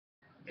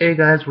Hey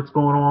guys, what's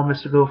going on?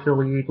 Mr. Go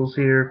Philly Eagles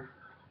here.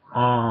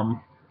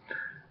 Um,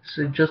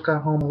 so just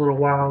got home a little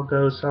while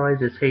ago. Sorry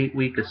this hate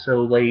week is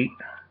so late.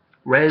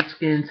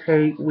 Redskins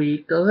hate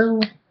week.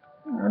 Although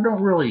I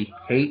don't really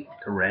hate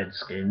the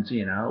Redskins,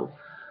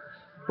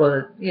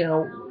 but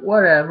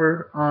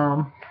whatever.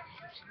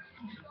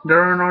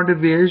 They're in our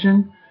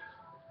division,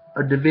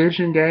 a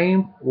division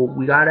game. Well,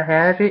 we gotta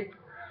have it.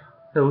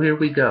 So here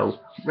we go.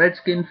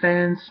 Redskin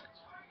fans,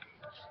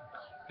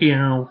 you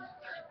know,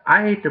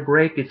 I hate to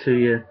break it to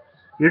you.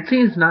 Your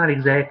team's not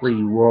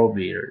exactly world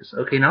beaters.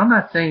 Okay, now I'm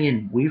not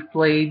saying we've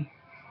played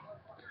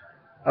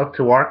up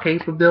to our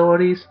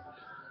capabilities.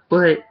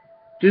 But,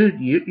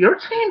 dude, your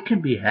team can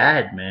be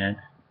had, man.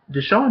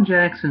 Deshaun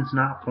Jackson's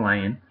not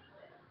playing,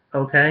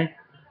 okay?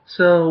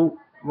 So,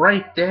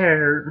 right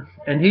there,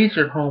 and he's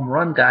your home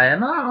run guy.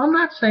 And I'm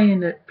not saying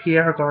that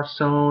Pierre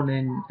Garcon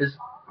and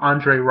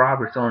Andre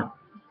Roberts aren't,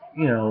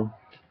 you know,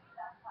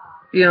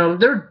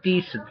 they're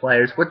decent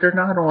players, but they're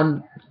not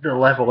on the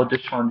level of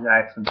Deshaun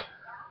Jackson,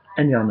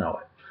 and you'll know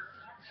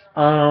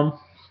it.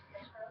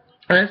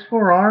 As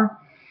for our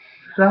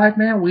side,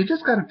 man, we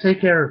just got to take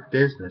care of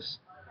business.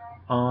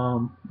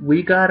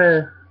 We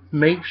gotta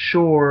make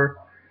sure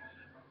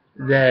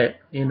that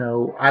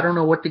I don't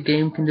know what the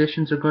game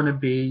conditions are going to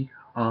be.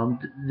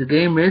 The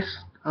game is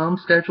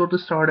scheduled to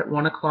start at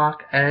 1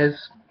 o'clock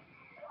as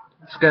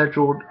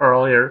scheduled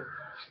earlier.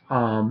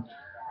 Um,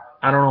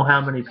 I don't know how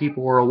many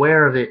people were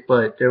aware of it,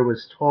 but there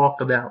was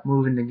talk about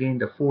moving the game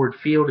to Ford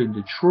Field in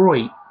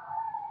Detroit.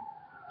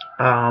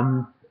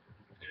 Um,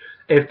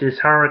 if this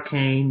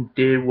hurricane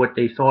did what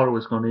they thought it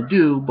was going to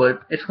do,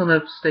 but it's going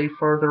to stay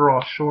further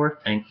offshore,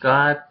 thank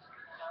God.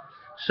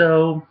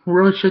 So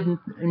really shouldn't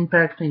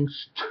impact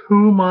things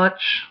too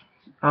much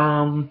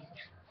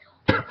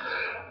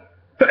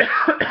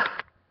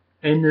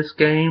in this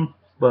game,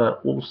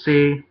 but we'll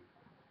see.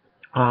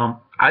 I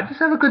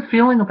just have a good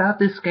feeling about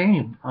this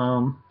game.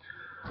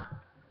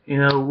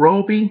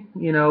 Roby,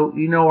 you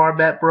know our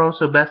bet, bro.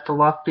 So best of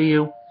luck to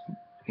you.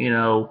 You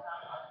know,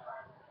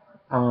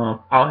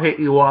 I'll hit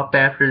you up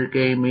after the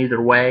game either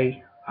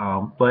way.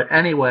 But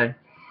anyway,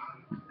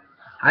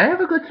 I have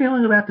a good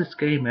feeling about this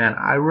game, man.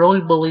 I really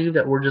believe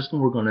that we're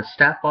gonna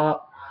step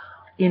up.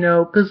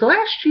 Because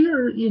last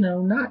year,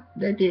 not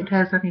that it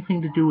has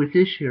anything to do with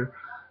this year,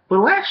 but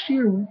last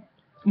year,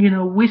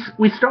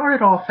 we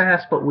started off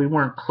fast, but we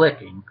weren't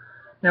clicking.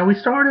 Now we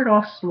started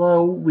off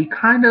slow. We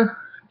kind of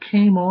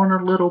came on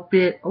a little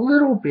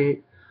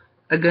bit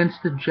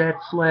against the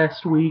Jets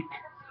last week.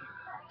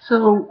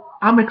 So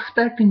I'm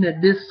expecting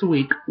that this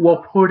week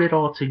we'll put it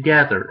all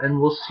together and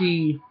we'll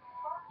see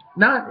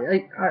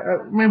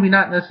maybe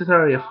not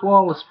necessarily a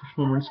flawless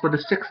performance, but a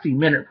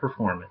 60-minute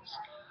performance.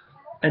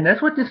 And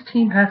that's what this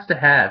team has to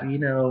have.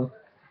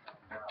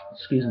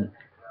 Excuse me.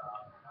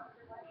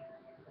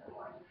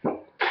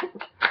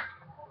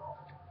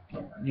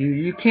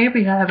 You can't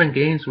be having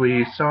games where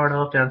you start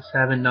off down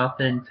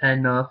 7-0,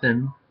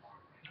 10-0,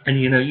 and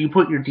you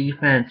put your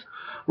defense,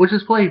 which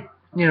has played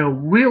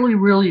really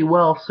really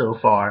well so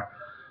far.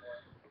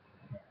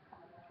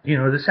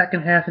 The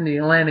second half in the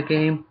Atlanta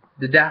game,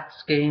 the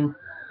Dallas game,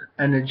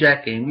 and the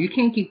Jet game. You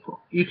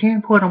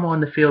can't put them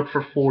on the field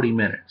for 40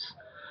 minutes.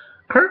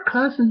 Kirk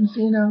Cousins,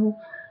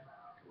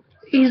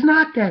 he's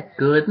not that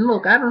good. And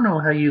look, I don't know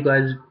how you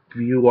guys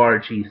view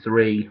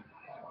RG3.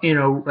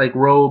 Like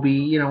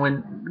Roby,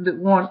 and the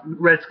one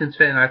Redskins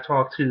fan I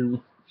talk to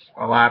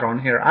a lot on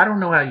here. I don't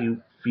know how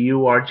you view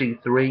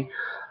RG3.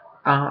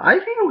 I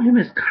view him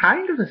as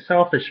kind of a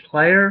selfish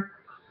player,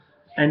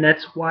 and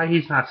that's why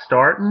he's not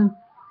starting.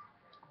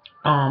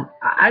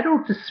 I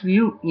don't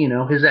dispute,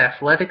 his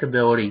athletic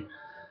ability,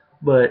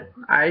 but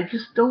I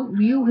just don't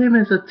view him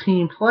as a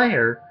team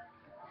player.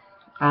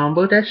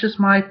 But that's just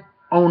my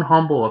own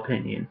humble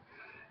opinion.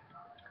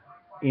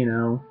 You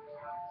know,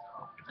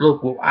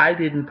 Look, well, I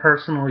didn't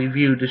personally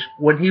view this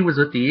when he was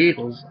with the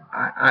Eagles.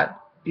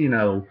 You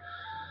know,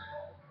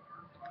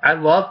 I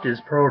loved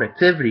his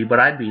productivity, but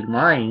I'd be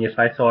lying if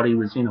I thought he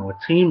was, a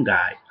team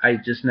guy. I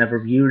just never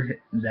viewed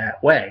him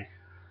that way.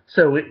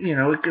 So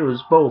it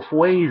goes both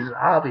ways,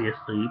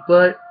 obviously.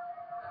 But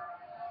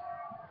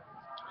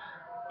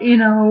you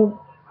know,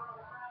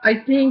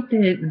 I think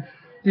that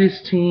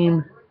this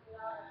team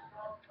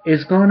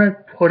is gonna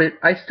put it.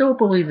 I still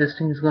believe this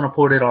team is gonna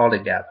put it all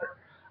together.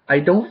 I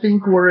don't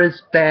think we're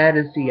as bad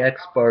as the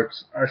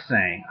experts are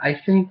saying. I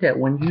think that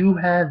when you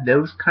have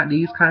these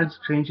kinds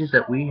of changes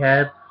that we've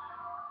had,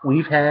 in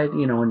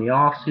the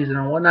off season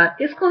and whatnot,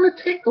 it's going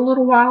to take a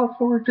little while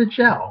for it to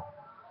gel.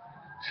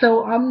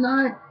 So I'm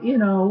not,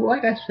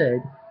 like I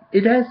said,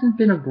 it hasn't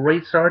been a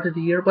great start to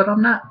the year, but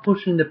I'm not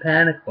pushing the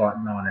panic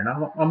button on it.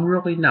 I'm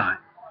really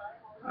not.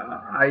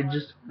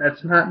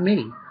 That's not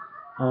me.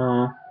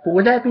 But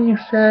with that being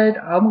said,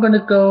 I'm going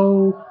to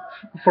go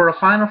for a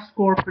final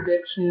score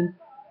prediction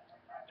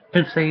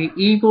and say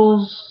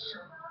Eagles.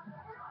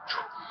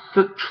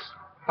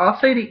 I'll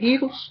say the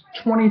Eagles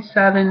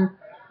 27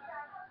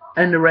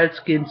 and the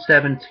Redskins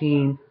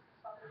 17.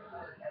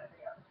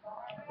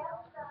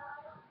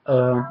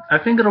 I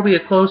think it'll be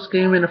a close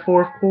game in the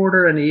fourth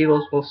quarter, and the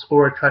Eagles will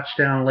score a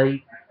touchdown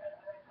late,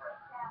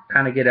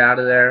 kind of get out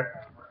of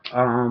there.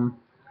 Um,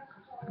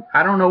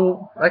 I don't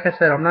know. Like I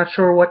said, I'm not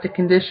sure what the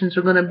conditions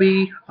are going to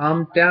be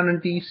down in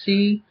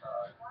D.C.,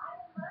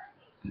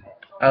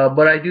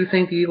 but I do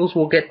think the Eagles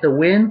will get the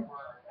win,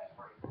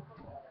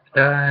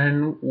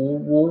 and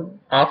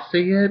I'll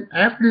see you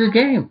after the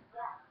game.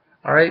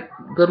 All right.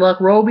 Good luck,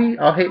 Roby.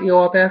 I'll hit you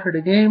up after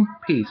the game.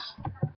 Peace.